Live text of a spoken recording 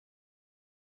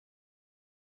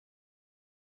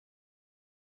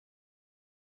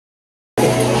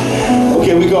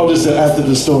we call this the After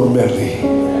the Storm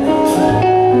medley.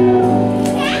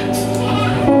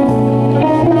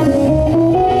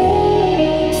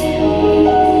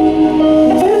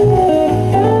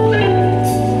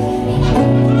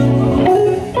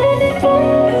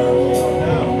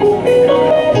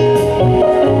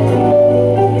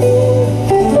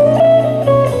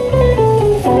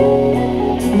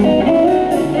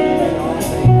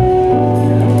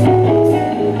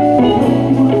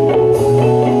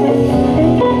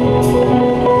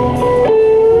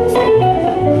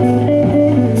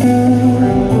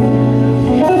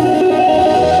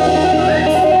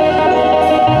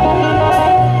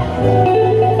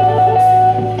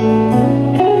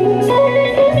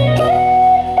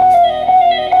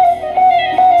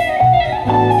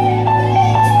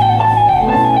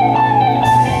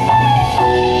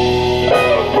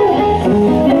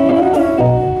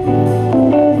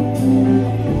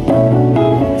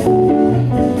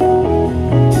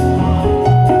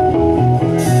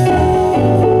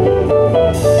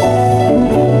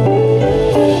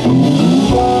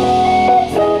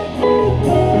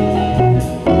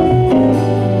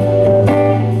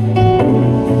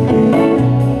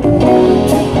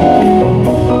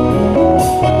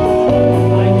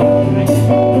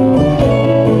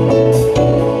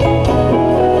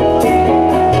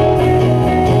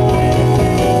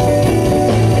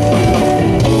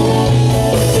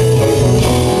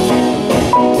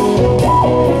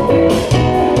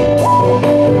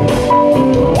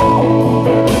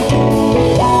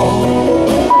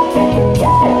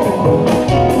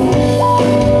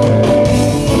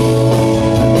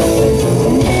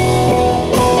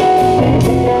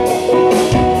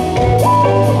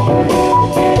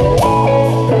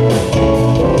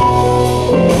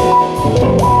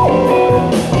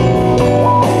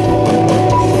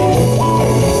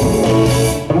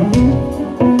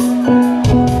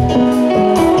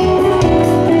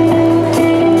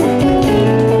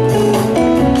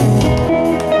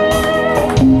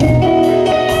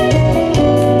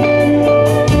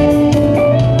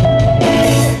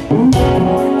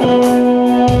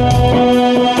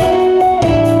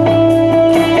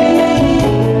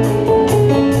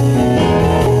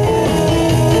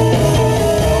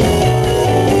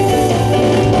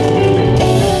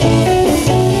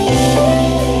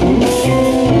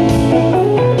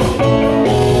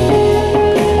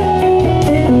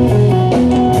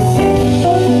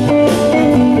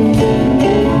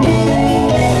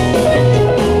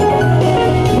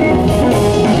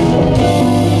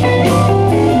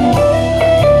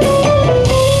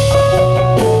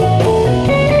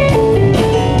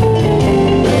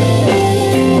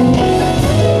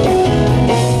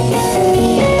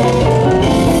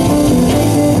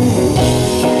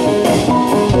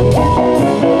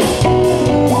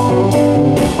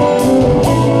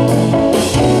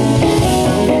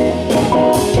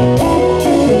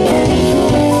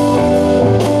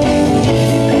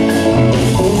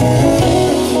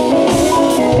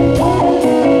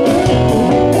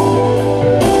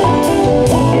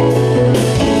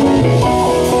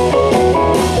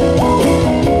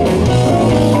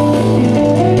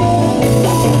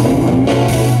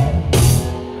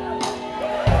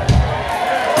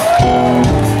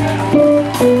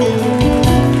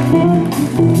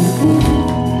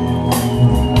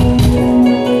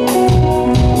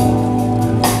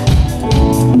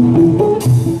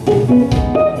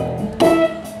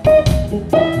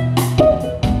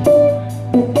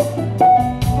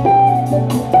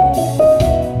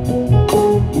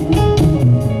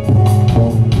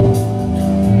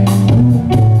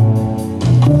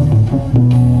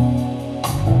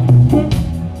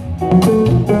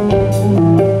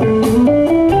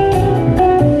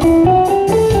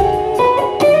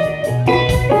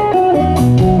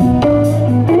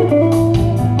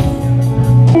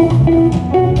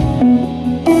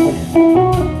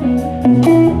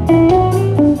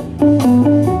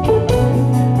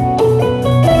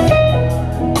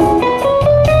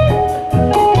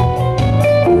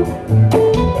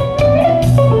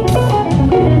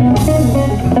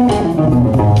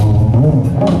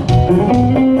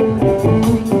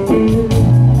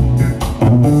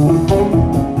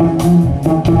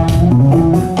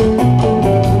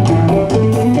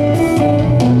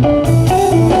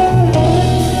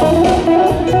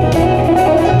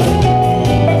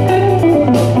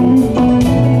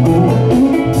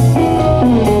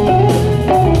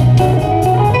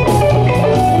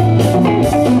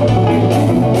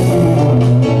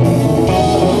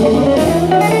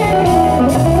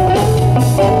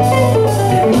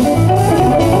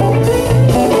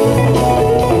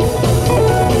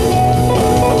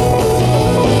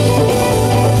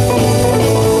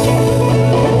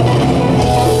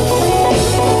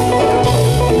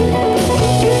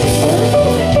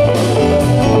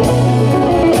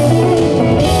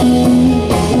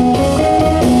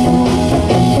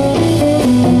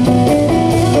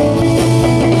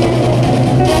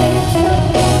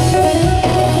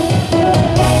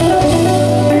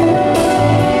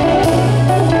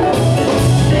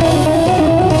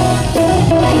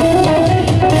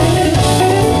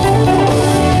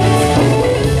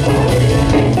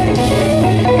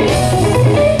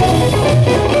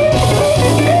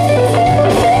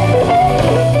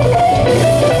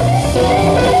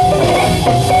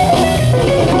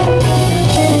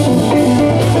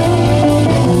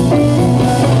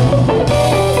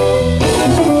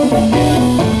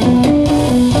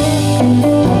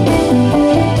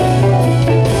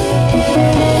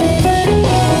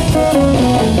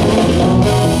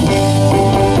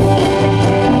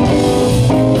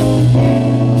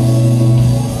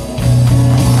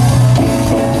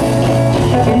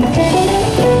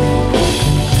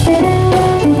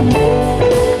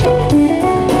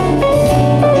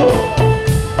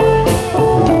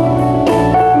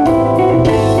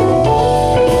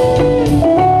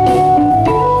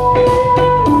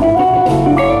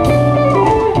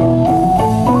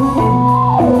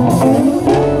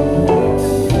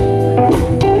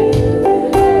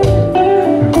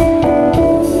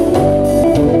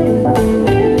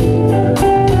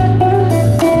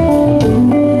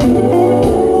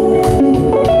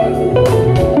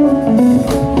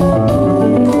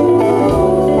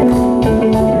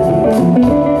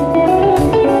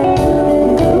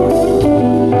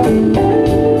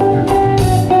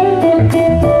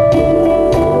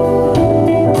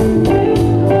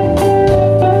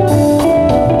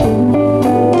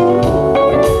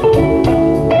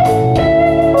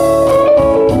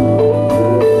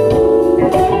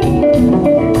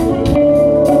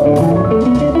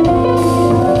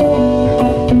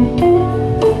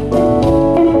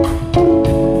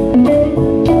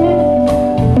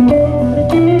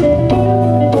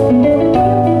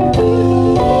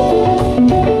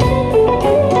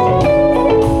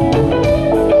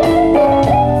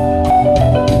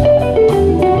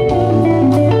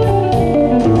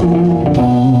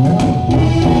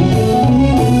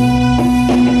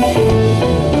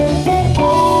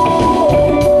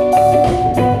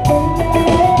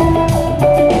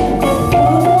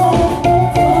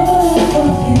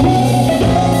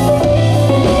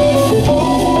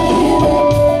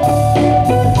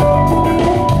 You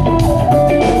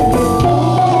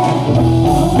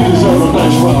deserve a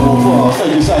nice round of applause.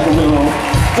 Thank you, Sacramento.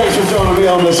 Thanks for joining me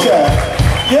on the sky.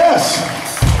 Yes.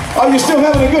 Are you still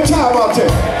having a good time out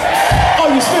there? Are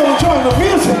you still enjoying the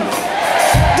music?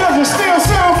 Does it still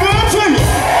sound good to you?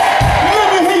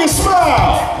 Let me hear you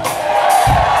smile.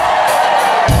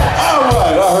 All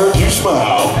right, I heard you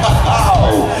smile.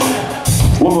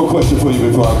 One more question for you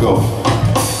before I go.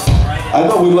 I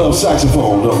know we love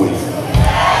saxophone, don't we?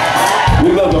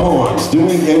 We love the horns, do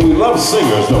we? And we love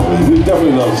singers, don't we? We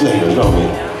definitely love singers, don't we?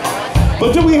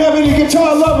 But do we have any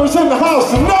guitar lovers in the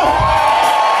house tonight?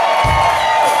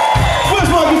 Where's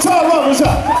my guitar lovers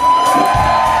at?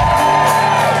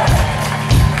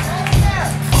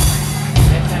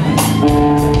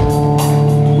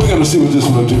 We're gonna see what this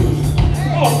one will do.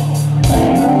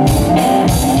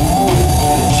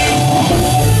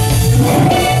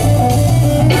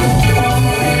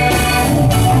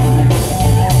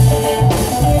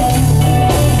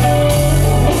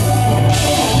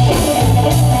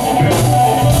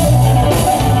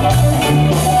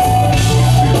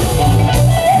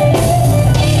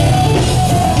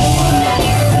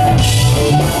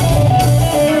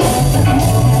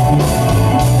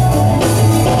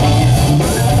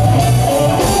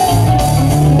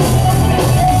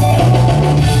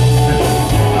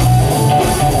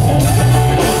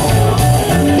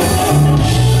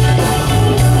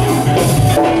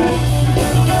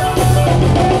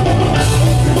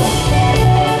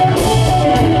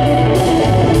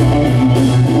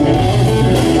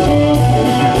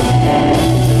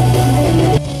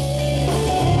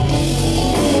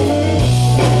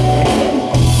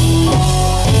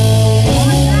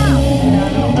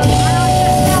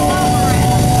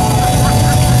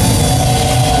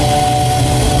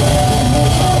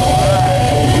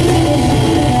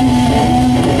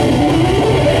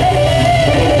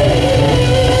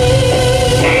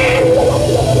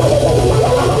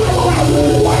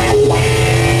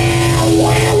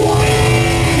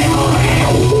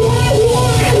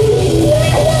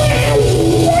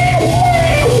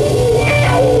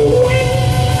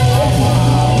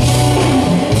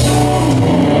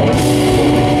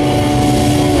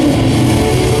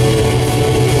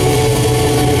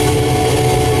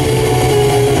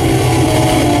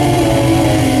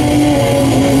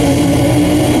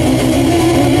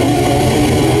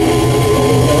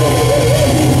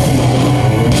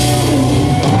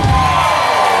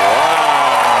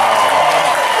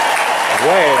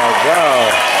 Way to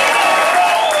go.